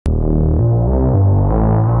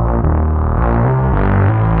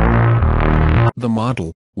The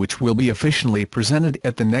model, which will be officially presented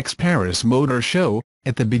at the next Paris Motor Show,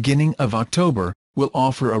 at the beginning of October, will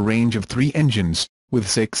offer a range of 3 engines, with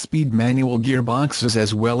 6-speed manual gearboxes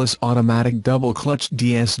as well as automatic double-clutch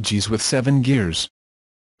DSGs with 7 gears.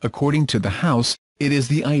 According to the house, it is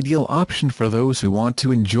the ideal option for those who want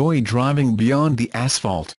to enjoy driving beyond the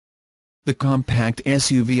asphalt. The compact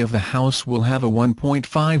SUV of the house will have a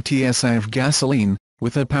 1.5 TSI of gasoline,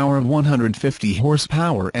 with a power of 150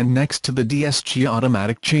 horsepower and next to the DSG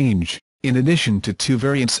automatic change, in addition to 2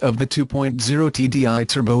 variants of the 2.0 TDI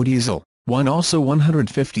turbo diesel, one also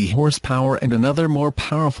 150 horsepower and another more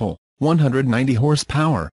powerful, 190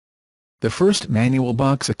 horsepower. The first manual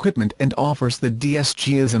box equipment and offers the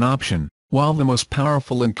DSG as an option, while the most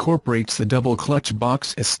powerful incorporates the double-clutch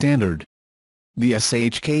box as standard. The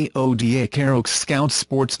Škoda Karoq Scout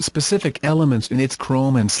sports specific elements in its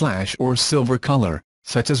chrome and slash or silver color,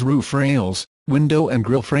 such as roof rails, window and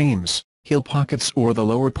grille frames, heel pockets or the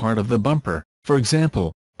lower part of the bumper, for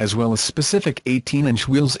example, as well as specific 18-inch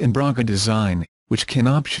wheels in Braga design, which can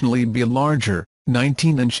optionally be larger,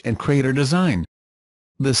 19-inch and crater design.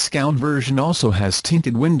 The Scout version also has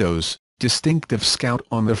tinted windows, distinctive Scout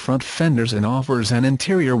on the front fenders, and offers an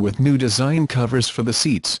interior with new design covers for the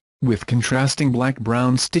seats, with contrasting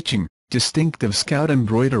black-brown stitching, distinctive Scout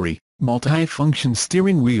embroidery, multi-function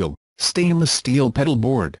steering wheel, stainless steel pedal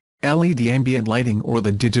board, LED ambient lighting or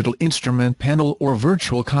the digital instrument panel or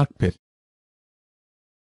virtual cockpit.